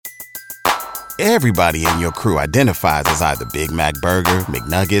Everybody in your crew identifies as either Big Mac Burger,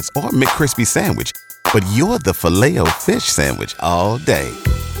 McNuggets, or McCrispy Sandwich. But you're the Filet-O-Fish Sandwich all day.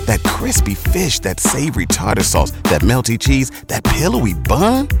 That crispy fish, that savory tartar sauce, that melty cheese, that pillowy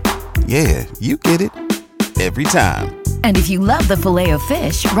bun. Yeah, you get it. Every time. And if you love the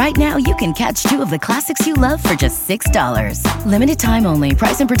Filet-O-Fish, right now you can catch two of the classics you love for just $6. Limited time only.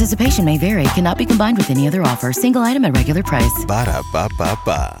 Price and participation may vary. Cannot be combined with any other offer. Single item at regular price.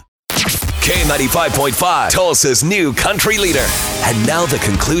 Ba-da-ba-ba-ba. K95.5, Tulsa's new country leader. And now the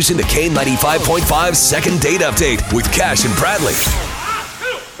conclusion to K95.5's second date update with Cash and Bradley.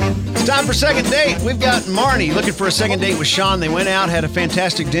 It's time for second date. We've got Marnie looking for a second date with Sean. They went out, had a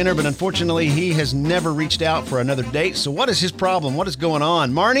fantastic dinner, but unfortunately he has never reached out for another date. So what is his problem? What is going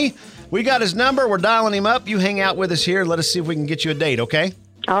on? Marnie, we got his number. We're dialing him up. You hang out with us here. Let us see if we can get you a date, okay?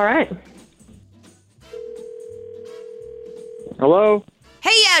 All right. Hello?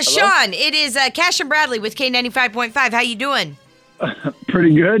 Hey, Sean, it is Cash and Bradley with K95.5. How you doing?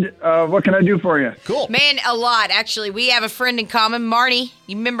 Pretty good. What can I do for you? Cool. Man, a lot, actually. We have a friend in common, Marnie.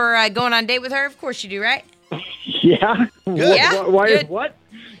 You remember going on a date with her? Of course you do, right? Yeah. Good. Yeah? Why? Good. What?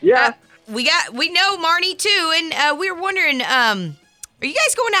 Yeah. We know Marnie, too, and we were wondering, are you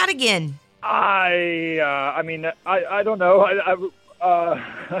guys going out again? I mean, I don't know.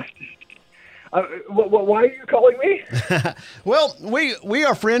 Why are you calling me? Well, we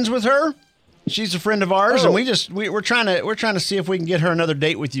are friends with her. She's a friend of ours, and we're trying to see if we can get her another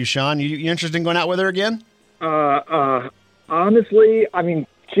date with you, Sean. You interested in going out with her again? Honestly, I mean,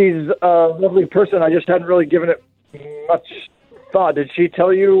 she's a lovely person. I just hadn't really given it much thought. Did she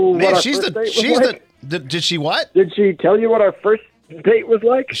tell you what our first date was like? Did she what? Did she tell you what our first date was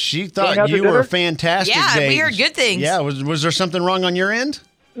like? She thought you were a fantastic Yeah, date. we heard good things. Yeah, was there something wrong on your end?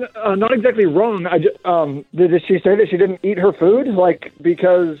 Not exactly wrong. Did she say that she didn't eat her food? Like,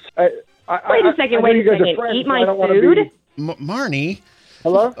 because Wait a second. Friends, Eat my so food? Marnie.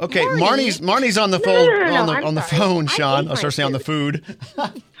 Hello? Okay, Marnie's on the phone. No, on the I'm sorry. phone, I Sean. ate I'll start my saying on the food.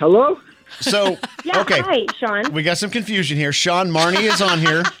 Hello? So, Yeah, okay. hi, Sean. We got some confusion here. Marnie is on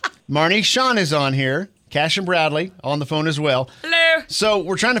here. Sean is on here. Cash and Bradley on the phone as well. Hello. So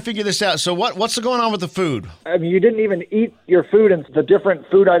we're trying to figure this out. So what's going on with the food? I mean, you didn't even eat your food, and the different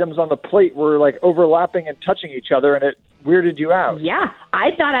food items on the plate were like overlapping and touching each other, and it weirded you out. Yeah,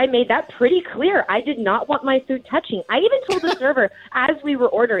 I thought I made that pretty clear. I did not want my food touching. I even told the server as we were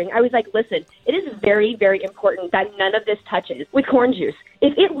ordering, I was like, listen, it is very, very important that none of this touches with corn juice.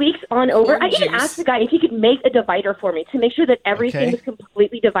 If it leaks on over, I even asked the guy if he could make a divider for me to make sure that everything was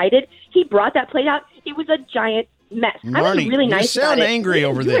completely divided. He brought that plate out. It was a giant mess. Marnie, I was really nice you sound about angry it.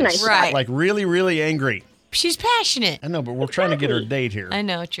 over You were this. nice Right. Like really, really angry. She's passionate. I know, but we're trying to get her a date here. I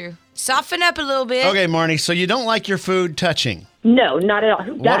know, true. Soften up a little bit. Okay, Marnie, so you don't like your food touching. No, not at all.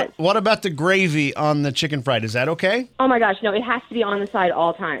 Who does? What about the gravy on the chicken fried? Is that okay? Oh my gosh, no, it has to be on the side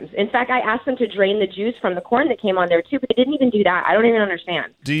all times. In fact, I asked them to drain the juice from the corn that came on there too, but they didn't even do that. I don't even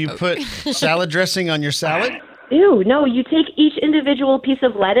understand. Do you put salad dressing on your salad? Ew, no, you take each individual piece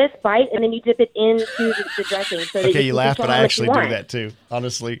of lettuce, bite, and then you dip it into the dressing. So that Okay, you can laugh, control but I how much actually you do want. that too,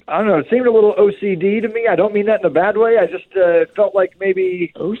 honestly. I don't know. It seemed a little OCD to me. I don't mean that in a bad way. I just felt like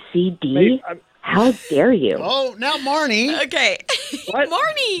maybe... OCD? How dare you? Oh, now Marnie, Okay. What?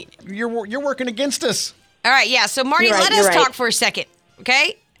 Marnie. you're working against us. All right, yeah. So, Marnie, You're right, let us you're right. talk for a second.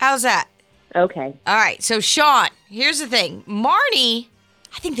 Okay? How's that? Okay. All right. So, Sean, here's the thing. Marnie,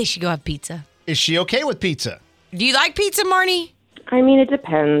 I think they should go have pizza. Is she okay with pizza? Do you like pizza, Marnie? I mean, it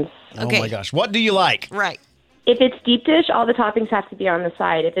depends. Okay. Oh my gosh, what do you like? Right. If it's deep dish, all the toppings have to be on the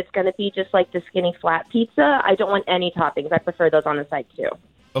side. If it's going to be just like the skinny flat pizza, I don't want any toppings. I prefer those on the side too.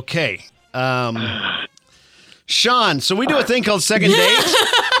 Okay. Sean, so we do a thing called second date.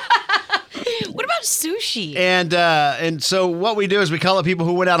 What about sushi? And so what we do is we call up people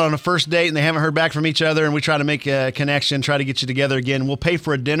who went out on a first date and they haven't heard back from each other, and we try to make a connection, try to get you together again. We'll pay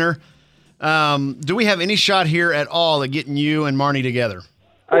for a dinner. Do we have any shot here at all at getting you and Marnie together?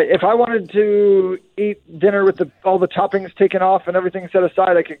 If I wanted to eat dinner with all the toppings taken off and everything set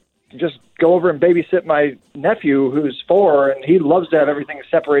aside, I could just go over and babysit my nephew who's 4, and he loves to have everything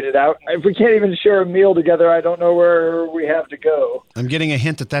separated out. If we can't even share a meal together, I don't know where we have to go. I'm getting a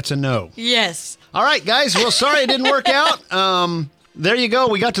hint that that's a no. Yes. All right, guys. Well, sorry it didn't work out. There you go.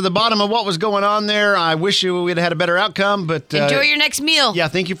 We got to the bottom of what was going on there. I wish we'd had a better outcome, but... Enjoy your next meal. Yeah,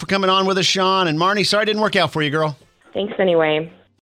 thank you for coming on with us, Sean. And Marnie, sorry it didn't work out for you, girl. Thanks anyway.